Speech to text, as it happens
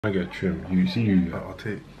I get trim. You see you. I'll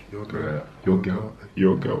take your girl. Your girl.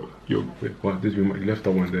 Your girl. Your. Wait, what? This you left that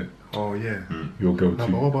one there. Oh yeah. Your girl No,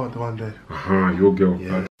 too. but what about the one there? Your girl.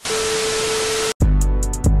 Yeah.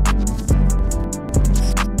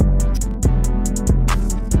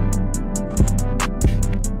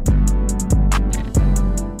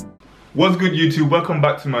 What's good, YouTube? Welcome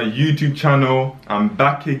back to my YouTube channel. I'm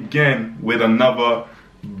back again with another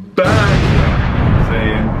bang.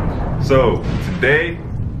 So today,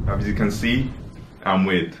 as you can see, I'm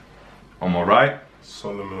with, on my right,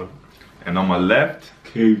 Solomon. and on my left,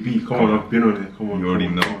 KB. Come on, I've been on it. Come on. you already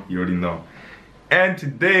know, you already know. And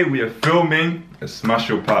today we are filming a smash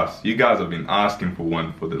or pass. You guys have been asking for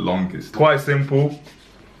one for the longest. Quite simple.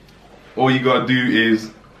 All you gotta do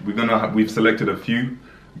is we've selected a few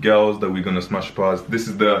girls that we're gonna smash past. This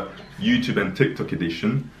is the YouTube and TikTok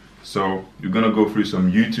edition. So we're gonna go through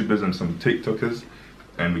some YouTubers and some TikTokers,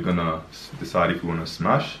 and we're gonna decide if we wanna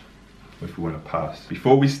smash or if we wanna pass.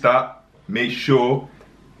 Before we start, make sure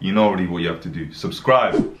you know already what you have to do.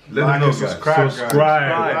 Subscribe. Let them know, guys. Subscribe.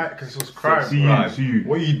 Like and subscribe. See you.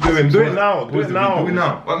 What are you doing? Do it now. Do it now. Do it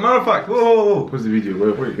now. Well, matter of fact, whoa. Pause the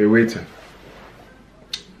video. Wait, they're waiting.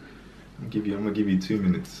 I'm gonna give you 2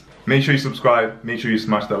 minutes. Make sure you subscribe, make sure you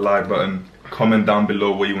smash that like button, comment down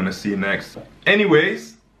below what you want to see next.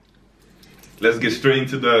 Anyways, let's get straight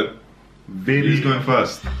into the video. Who's going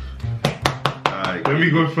first? Alright, Let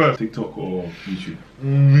me go first. TikTok or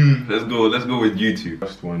YouTube? Let's go with YouTube.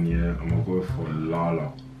 First one, yeah, I'm gonna go for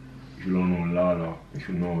Lala. If you don't know Lala, if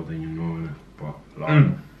you know, then you know it. But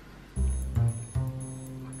Lala.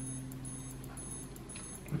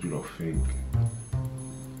 What do you lot think?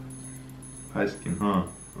 Light skin, huh?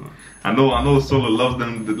 I know Solo loves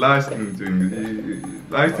them, the light skin thing.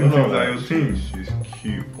 Light skin things are your thing. She's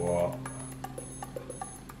cute, but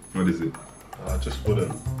What is it? I just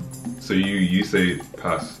wouldn't So you say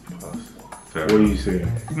pass. pass. Fair What are enough. you saying?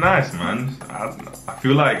 It's nice, man. I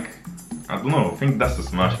feel like, I don't know, I think that's a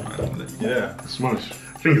smash, man. Like, Yeah. Smash. I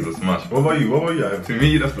think it's a smash. What about you? What about you? Ivan? To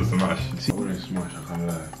me, that's the smash. I wouldn't smash, I can't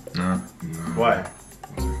lie. Nah. Why?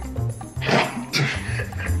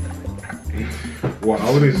 Well,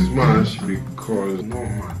 I wouldn't smash because not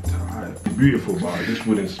my type. She's beautiful, but I just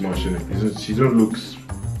wouldn't smash in it. She don't look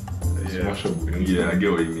smashable. Yeah, I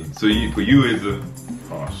get what you mean. So for you, it's a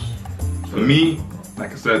pass. for me,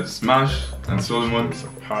 like I said, smash and Solomon. It's a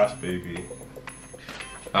pass, baby.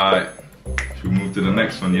 Alright, should we move to the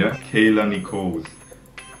next one? Yeah, Kayla Nichols.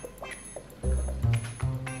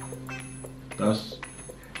 That's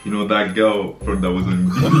You know that girl from that was on.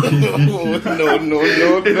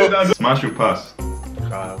 No. Smash or pass?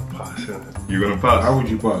 I'll pass it. You're gonna pass. how would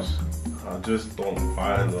you pass? I just don't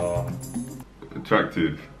find her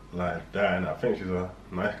Attractive. like that, and I think she's a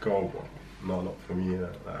nice girl, but no, not for me.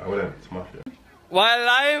 Like, I wouldn't smash it.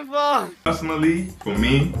 Personally, for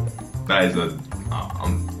me, that is a.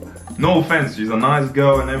 No offense, she's a nice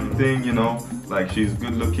girl and everything, you know, like she's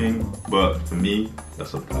good looking, but for me,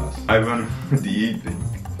 that's a pass. Ivan, what do you think?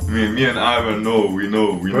 Me and Ivan we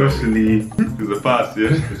know. Personally, It's a pass, yeah?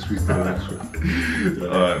 let's move to the next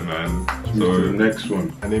one. Alright, man. Let's move to the next one.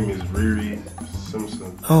 Her name is Riri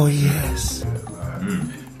Simpson. Oh yes. Yeah,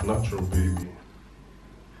 like, natural baby.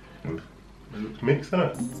 It looks mixed,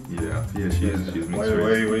 innit? Yeah, she's mixed Why race.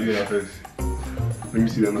 are you doing that face? Let me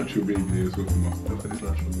see that natural baby they were talking about. Look at this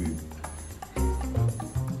natural baby.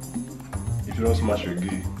 If you don't smash, you're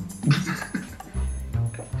gay.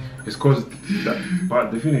 It's cause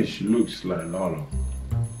but the thing is, she looks like Lala.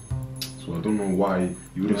 So I don't know why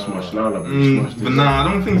you wouldn't smash Lala, but you smashed this. But nah,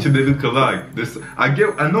 I don't think they look alike.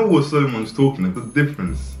 I know what Solomon's talking about, the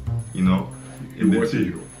difference, you know, in the What two.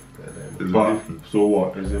 you- There's a But, difference. so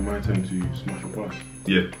what? Is it my turn to smash or pass?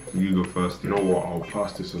 Yeah, you go first. You know what? I'll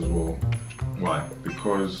pass this as well. Why?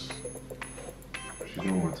 Because she's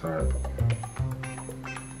not my type.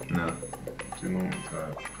 Nah. She's not my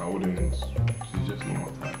type. I wouldn't. She's just not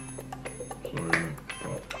my type. Sorry, mate,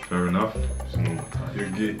 but Fair enough. she's not my type. You're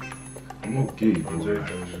gay. I'm not gay, bro. I'm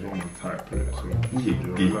joking. She's not my type. innit? So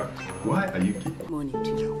You're gay. relax, man. Why are you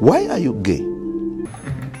gay? Why are you gay?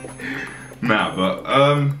 Nah, but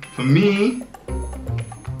for me,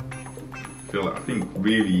 I think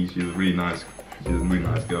really she's a really nice. She's a really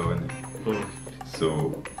nice girl, innit?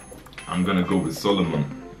 So I'm gonna go with Solomon,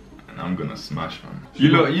 and I'm gonna smash her. You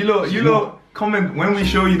lot, comment when we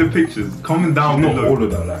show you the pictures. Comment down not below. all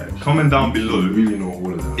of that, like. Comment down below Really not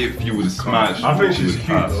all of that. if you would smash. I think or she's would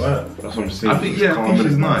cute, pass. though, innit? That's what I'm saying. I think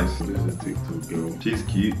she's nice. This is a TikTok girl. She's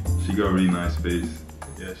cute. She got a really nice face.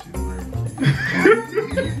 Yeah, she's very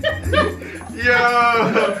cute. Yo,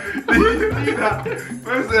 did you see that?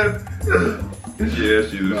 Person, Yeah,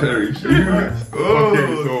 she's very cute. Nice. Oh,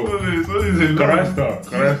 Okay, so what is it? can I start?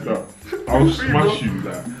 I'll smash you,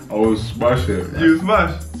 like I will smash it. Like, You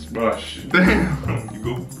smash. smash. Damn. You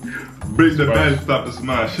go break the Smash. bench, start to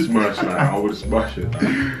smash. Smash, like I would smash it. Like,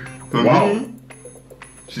 For wow. me,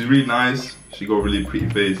 she's really nice. She got a really pretty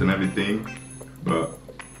face and everything, but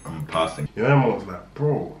I'm passing. You know, I was like,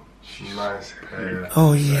 bro, she's nice hair.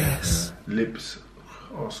 Oh, yes. Lips,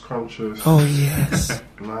 oh, scrumptious. Oh, yes.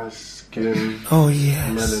 Nice skin. Oh, yes.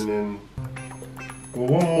 Melanin. Well,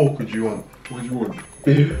 what more could you want? What do you want?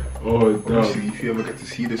 Oh, Obviously, damn. if you ever get to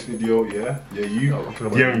see this video, yeah, you. I'm talking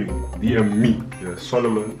about DM me. Yeah,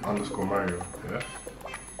 Solomon_Mario. Yeah.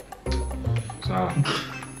 So,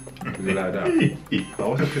 is it like that? Now,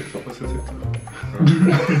 what's the TikTok?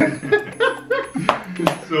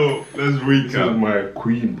 So let's This is recap. my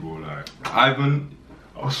queen, bro. Like, Ivan,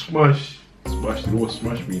 I'll smash. Smash. You know what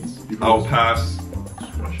smash means? I'll pass.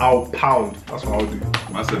 Smash. I'll pound. That's what I'll do.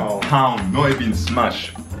 I said Pound. pound, not even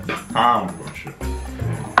smash. Pound.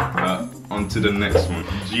 On to the next one.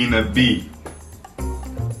 Gina B.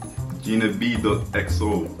 Gina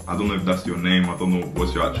B.XO. I don't know if that's your name. I don't know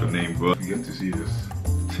what's your actual name, but You get to see this.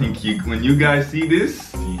 I think when you guys see this,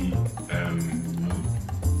 See, what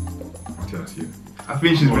did I see? I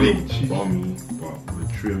think she's really. Balmy, but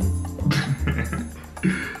with trim.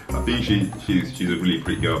 I think she's a really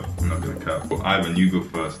pretty girl. I'm not gonna cap. But Ivan, you go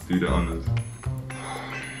first. Do the honors.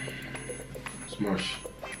 Smash.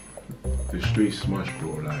 The straight smash,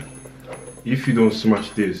 bro. Like, if you don't smash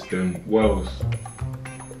this, then what else?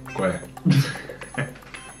 Quiet.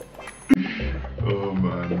 Oh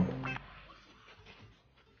man.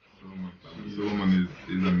 Solomon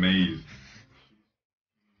is amazed.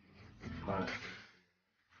 Nice.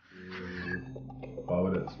 I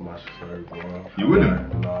wouldn't smash sorry, bro. You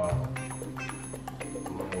wouldn't? Nah. No,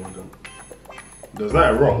 I wouldn't. There's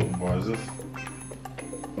nothing wrong, but it's just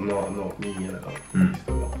not me, you know.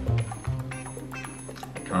 Still.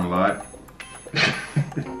 Can't lie.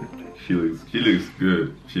 She looks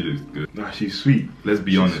good. She looks good. Nah, she's sweet. Let's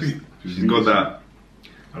be She's honest. sweet. She's She's got really that.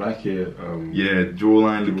 I like it. Yeah,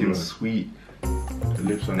 jawline looking Jawline. sweet. The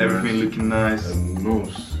lips are Everything nice. looking nice. And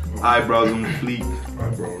nose. Eyebrows on fleek.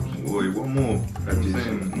 Eyebrows. Boy, what more? I'm Edges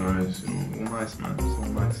saying. nice. So nice, man. So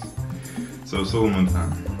nice. So Solomon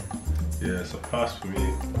time. Yeah, it's a pass for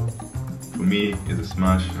me. For me, it's a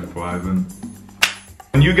smash, and for Ivan.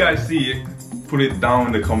 When you guys see it, put it down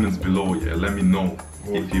in the comments below. Yeah, let me know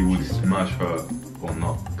if you would smash her or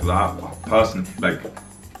not. Cause I personally, like,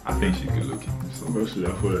 I think she's good looking. So. Personally,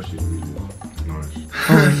 I feel that she's really nice.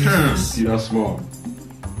 Oh, yes. See, that's smart.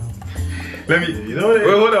 Let me. You know what it is?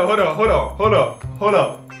 Wait, hold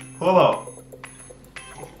up.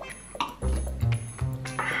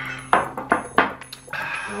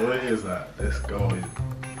 What it is that this girl is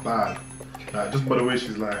bad. Like, just by the way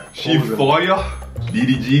she's like. She posing. fire.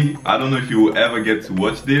 DDG. I don't know if you will ever get to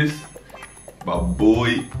watch this, but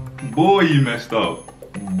boy, you messed up.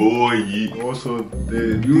 Boy, you. Also,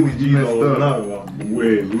 the You DDG messed don't up. know.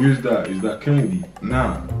 Wait, who is that? Is that Kennedy?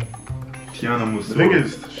 Nah. Tiana Musarra. The thing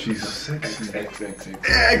is, she's sexy.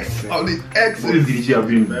 X on the X's. DDG, I've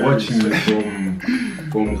been Very watching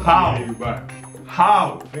it from How? way back.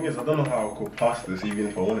 How? The thing is, I don't know how I could pass this even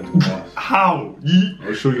if I wanted to pass. How? Ye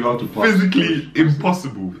I'll show you how to pass. physically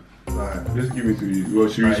impossible. Like, Just give it to you. Well,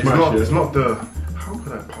 should you like, smash it's it? not the. How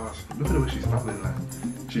could I pass? Look at the way she's standing like.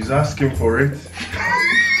 She's asking for it.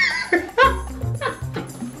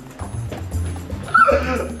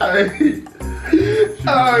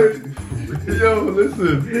 Yo,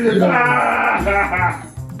 listen.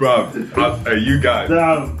 Bruv, you guys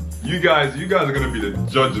are gonna be the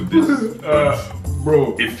judge of this.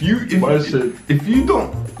 Bro, If you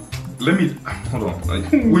don't, let me hold on. Like,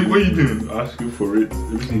 what are you doing? asking for it.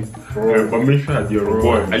 Let me see. Bro. But make sure that you're a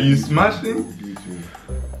boy. Are you smashing?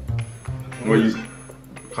 What you?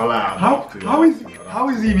 How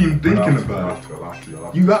is he even thinking about it? I'll have to.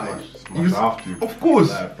 You got you have to. Of course.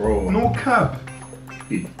 Like, bro. No cap.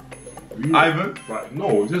 Ivan? Like,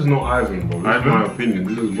 no, this is not Ivan, bro. This Ivan? is my opinion.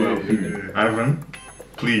 This is my opinion. Ivan,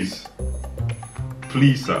 please,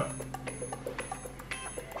 sir.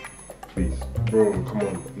 Please. Bro, come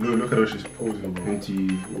on. Look at how she's posing, bro.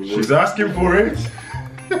 She's She's asking for it.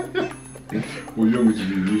 what you want me to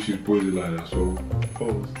do? You should pose it like that. So,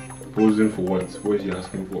 Pose. posing for what? What is she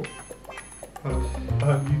asking for?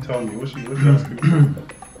 You tell me. What's she asking for?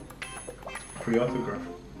 For your autograph.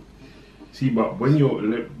 See, but when you're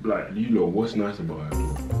like, you know, what's nice about it?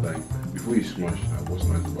 Though? Like, before you smash, like, what's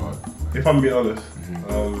nice about it? If I'm being honest,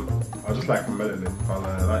 I just like the melanin. I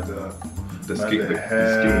like the skin,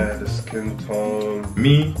 hair, the skin tone.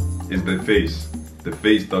 Me is the face. The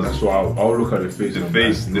face does That's it. why I'll look at the face. The and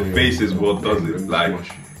face, I'm the like, face is what does let it. me Like smash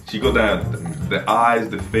you. she got the eyes,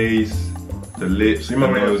 the face, the lips, See the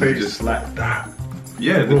my man nose, face just like that.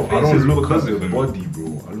 yeah. The Bro, face I don't is look what at does the it for me. body,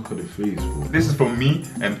 bro. I look at the face, bro. This is for me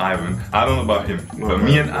and Ivan. I don't know about him, No, but no,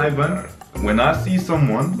 me and no, Ivan, no. when I see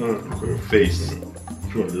someone, Look at the face,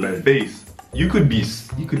 Your leg. face. You could be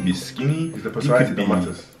skinny. It's the you personality could that be-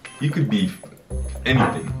 matters. You could be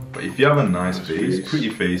anything, but if you have a nice face, pretty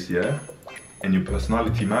face, yeah, and your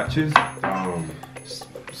personality matches,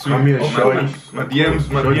 so Come here, show you. my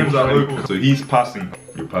DMs are open. So he's passing.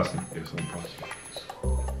 You're passing. Yes, I'm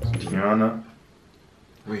passing. Tiana,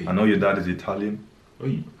 Wait. I know your dad is Italian.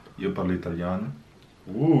 Wait. Io parlo italiano.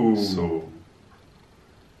 Ooh. So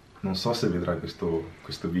non so se vedrai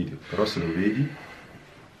questo video, però se lo vedi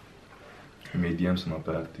i miei DM sono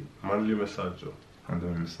aperti. Mandali un messaggio.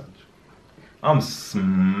 Mandami un messaggio. I'm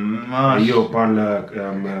smashing. Io parlo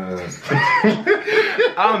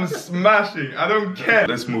I'm smashing. I don't care.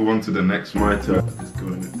 Let's move on to the next one. my turn. This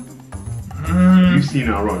girl in it. You've seen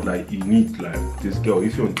her around, like you need like this girl.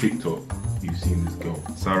 If you're on TikTok, you've seen this girl.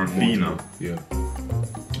 Sarafina. Yeah.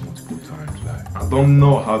 Multiple times, like. I don't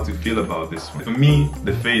know how to feel about this one. For me,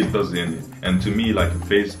 the face does it, and to me, like a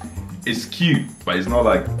face, it's cute, but it's not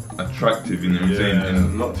like attractive. You know what I'm saying?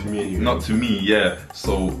 And not to me anyway. not to me, yeah.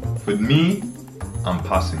 So for me, I'm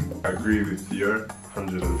passing. I agree with you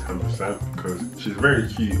 110% because she's very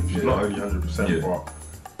cute. She's Yeah. not only 100%, Yeah. but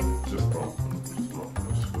just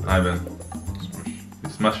not. Ivan,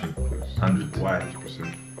 it's smashing. 100. Why?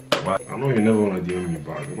 100%. Why? I know you never want to DM me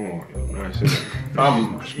back. I don't know. You're nice,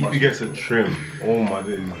 innit? If he gets a trim, oh my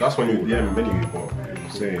days, that's when you DM him anyway. But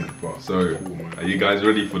I'm saying, but So, cool, man. are you guys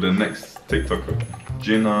ready for the next TikToker?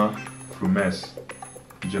 Jenna Frumes.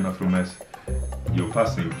 Jenna Frumes. You're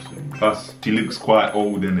passing. Pass. She looks quite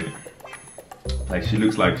old, innit? Like she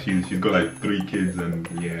looks like she's got like 3 kids and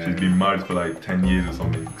Yeah. she's been married for like 10 years or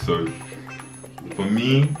something. So, for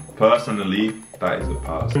me personally, that is a I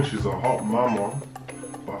pass. think she's a hot mama,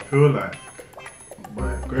 but I feel like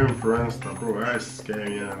by going for Insta, bro, that's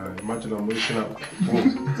scary. Yeah. Imagine I'm looking at.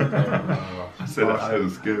 I said that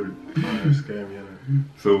was scary. It's scary, yeah.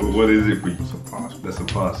 So, what is it for you? It's a pass. That's a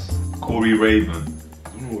pass. Corey Raven. I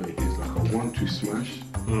don't know what it is. Like I want to smash,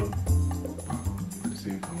 Mm. but at the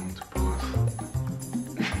same time I want to pass.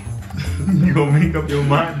 You gonna make up your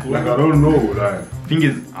mind? Like I don't know. Like Thing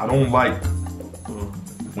is, I don't like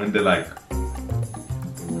when they're like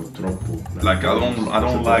troppo. I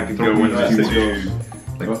don't like a girl when she's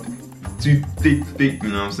too thick, you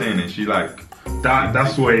know what I'm saying? And she like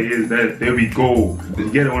That's what it is. There we go.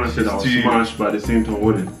 You get it when I said I was Too- smashed, but at the same time I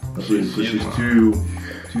wouldn't. Because she's too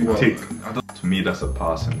thick. to me that's a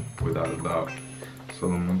passing without a doubt.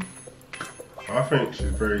 Solomon. I think she's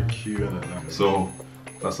very cute and like. So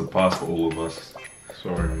that's a pass for all of us.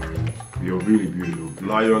 Sorry, man. You're really beautiful.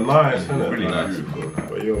 Nah, you're nice, You're innit? really Like, nice.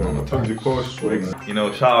 But yo, sometimes you post wigs. You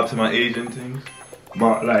know, shout out to my Asian things.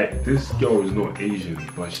 But like this girl is not Asian,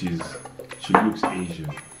 but she looks Asian.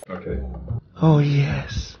 Okay. Oh,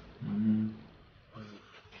 yes.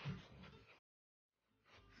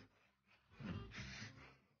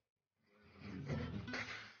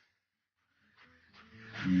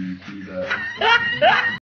 You see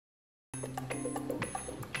that?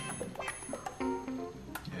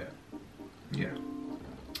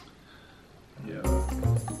 Yeah.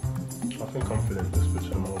 I think I'm feeling this bitch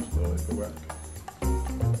the most though, if you're back.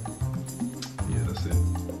 Yeah, that's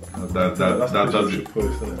it. That does it.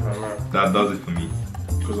 That does it for me.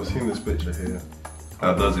 Because I've seen this picture here.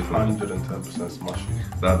 That does it for me. 110%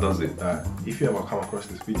 smashy. That does it. Like, if you ever come across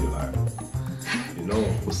this video, like, you know,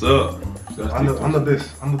 What's up? under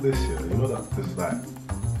this, yeah, you know that there's like,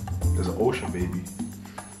 there's an ocean, baby.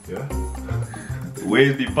 Yeah. The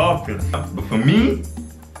waves be popping. But for me,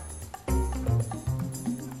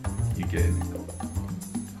 you get it.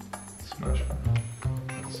 Smash, man.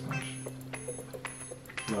 That's a smash.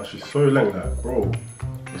 No, she's so young, like, bro. Her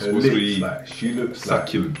What's lips, really like, she looks like,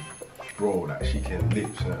 succulent. bro, like, she can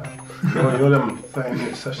lips, you know them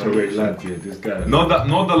 30-minute sessions. So wait, lad, yeah, this guy Not that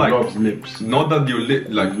like. loves lips. Not that your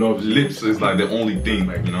Loves lips is like the only thing,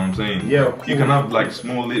 like, you know what I'm saying? Yeah, of You can course. have like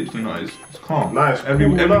small lips, you know, it's calm. Nice, Every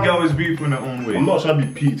cool, nah. girl is beautiful in her own way. I'm not trying to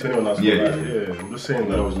be peaked to anyone else. Yeah, like, yeah. I'm just saying He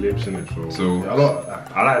that. loves lips in it, so. So Yeah,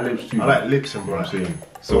 I I like lips too. like, I like lips and what I'm bro. saying.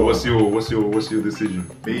 so what's your decision?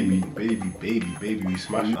 Baby, we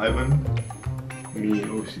smash it. Ivan? Me,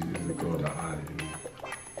 obviously, this is the girl that I,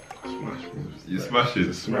 smash. You smash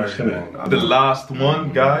it. Smash it. The last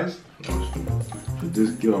one, guys. So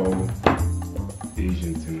this girl,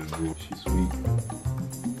 Asian thing as well. She's sweet.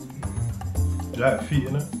 Do you like feet,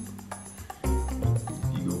 innit?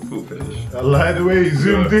 You go foot fetish. I like the way he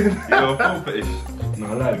zoomed in. You're a foot fetish. No,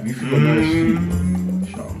 I like beef got nice sweet.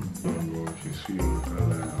 Shut up, bro. She's sweet. I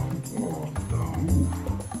like oh,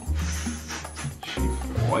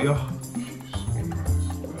 Fire. she's so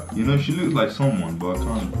nice. You know, she looks like someone, but I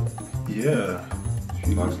can't. Yeah.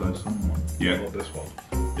 She looks like someone. Yeah. Not this one.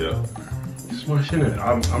 Yeah. Smash innit?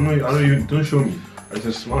 I'm not. I don't even. Don't show me. I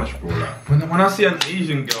just smash, bro. Like. When I see an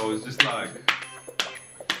Asian girl, it's just like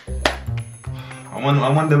I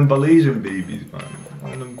want them Malaysian babies, man. I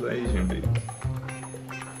want them Malaysian babies.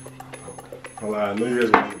 I know you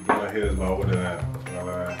guys gonna hear this, but I wouldn't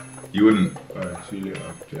have. You wouldn't. Alright, see you later.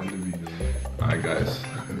 At the end of the video. Alright, guys.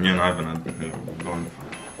 Me and Ivan are gone.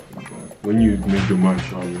 When you make your mind,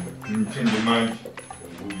 Charlie. Change your mind.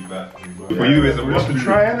 We'll be back. For you, it's a must to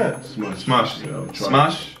try, innit? Smash. Smash. Yeah, I'll try.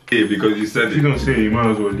 Smash. Yeah, because you said If you it. don't say it, you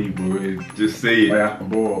might as well leave, bro. Just say it. Yeah.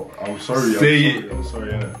 Bro, I'm sorry. Say it. I'm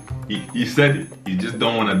sorry, innit? You said it. You just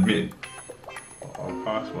don't want to admit it. I'll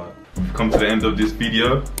pass, man. We've come to the end of this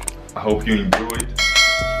video. I hope you enjoyed.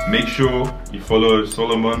 Make sure you follow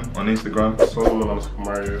Solomon on Instagram.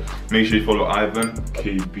 Mario. Make sure you follow Ivan.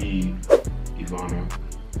 KB, Ivana.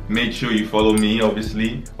 Make sure you follow me,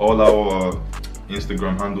 obviously. All our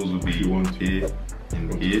Instagram handles will be If you want to. here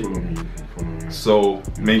and here. Follow me. Follow me. So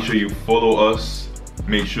make sure you follow us.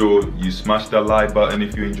 Make sure you smash that like button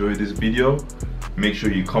if you enjoyed this video. Make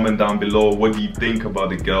sure you comment down below what do you think about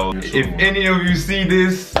the girl. If any of you see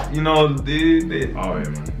this, you know, Oh yeah,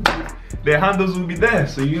 man. their handles will be there,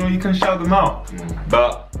 so you know you can shout them out. Yeah.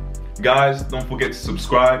 But guys, don't forget to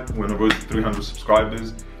subscribe. We're on the road to 300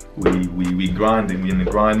 subscribers. We grinding. We in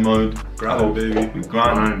the grind mode. Grind, baby. We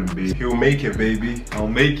grinding. Fine, baby. He'll make it, baby. I'll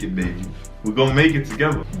make it, baby. We're gonna make it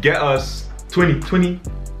together. Get us 20 20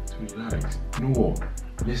 likes. You know what?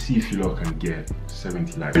 Let's see if you lot can get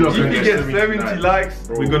 70 likes. If you get 70 likes,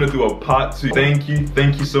 bro. we're gonna do a part 2. Thank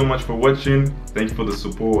you so much for watching. Thank you for the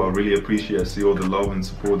support. I really appreciate it. I see all the love and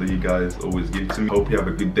support that you guys always give to me. Hope you have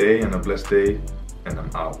a good day and a blessed day, and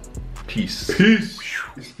I'm out. Peace. Peace.